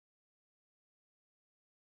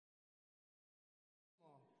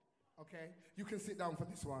Okay? You can sit down for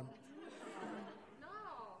this one.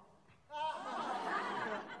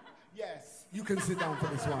 Yes, you can sit down for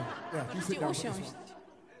this one. Yeah, you sit down for this one.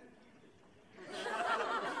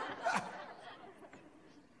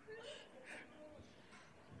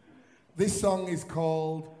 This song is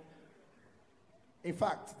called, in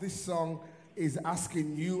fact, this song is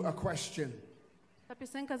asking you a question. Ta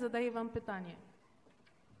piosenka zadaje wam pytanie.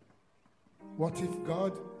 What if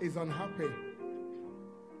God is unhappy?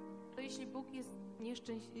 To jeśli Bóg jest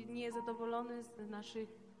niezadowolony z naszych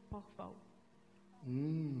pochwał,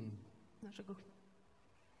 naszego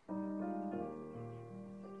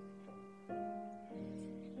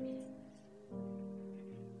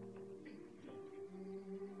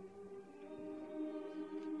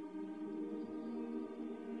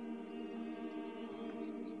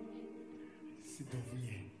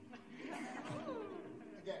Cudownie.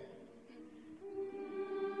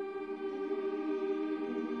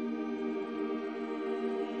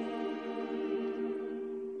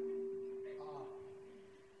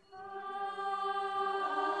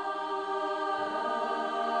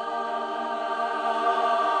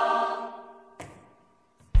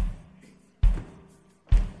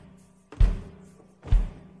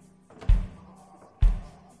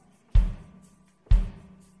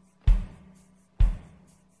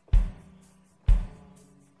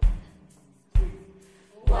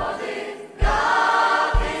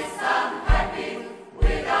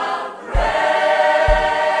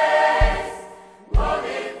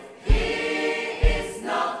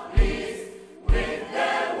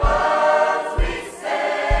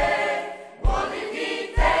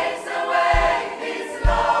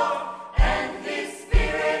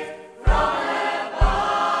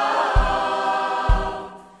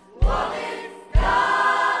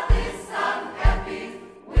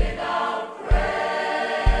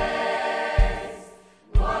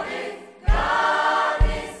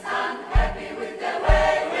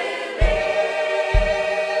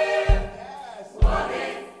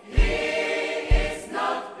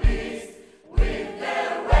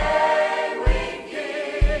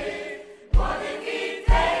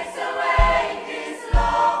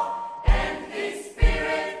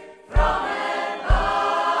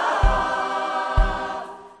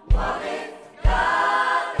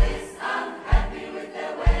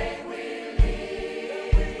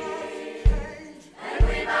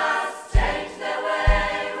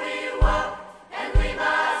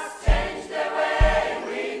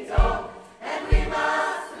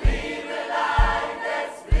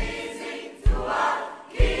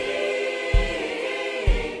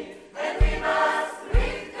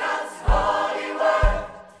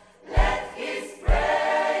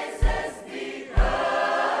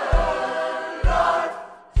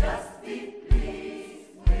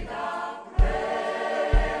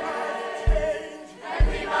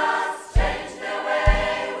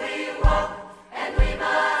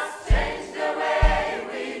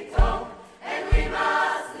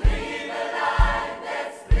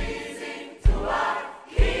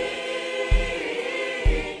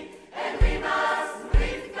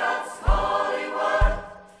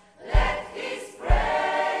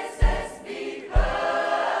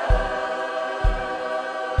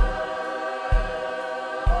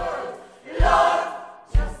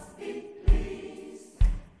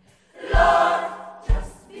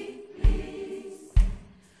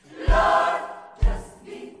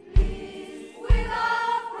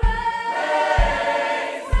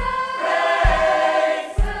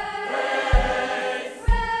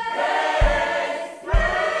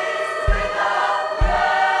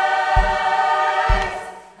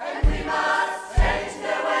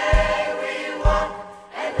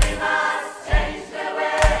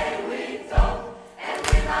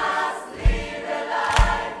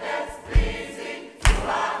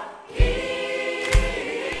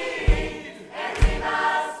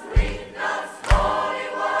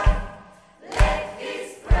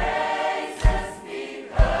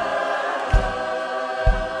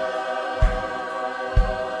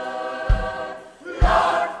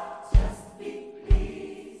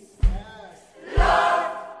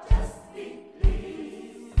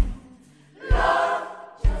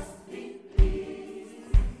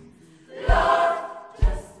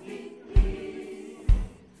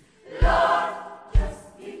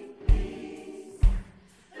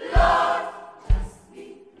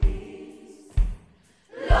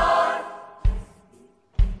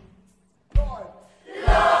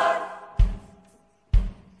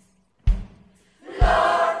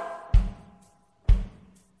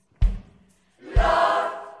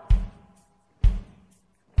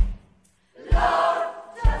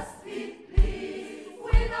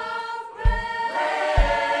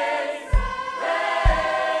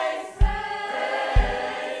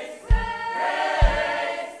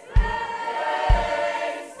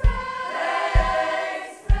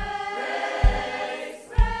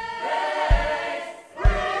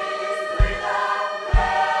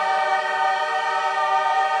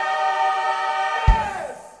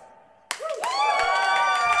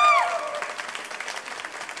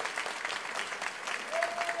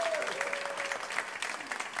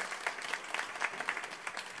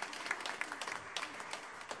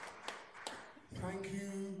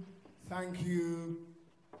 Thank you.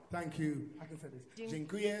 Thank you. I can say this.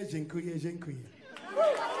 Dziękuję, dziękuję, dziękuję.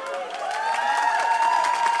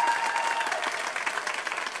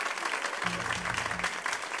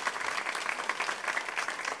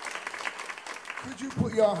 Could you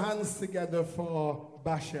put your hands together for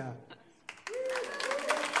Basha?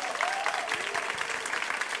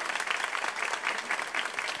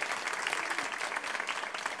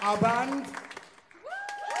 Our band.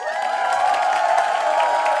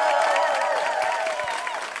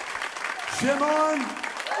 Shimon.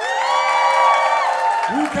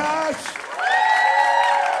 Łukasz.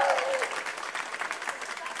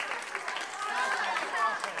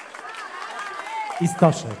 I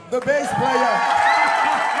Stoszek. The bass player.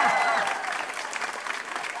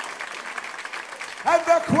 And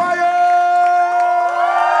the choir.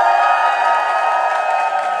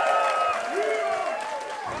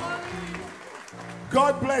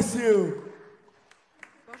 God bless you.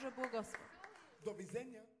 Boże błogosław. Do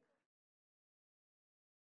widzenia.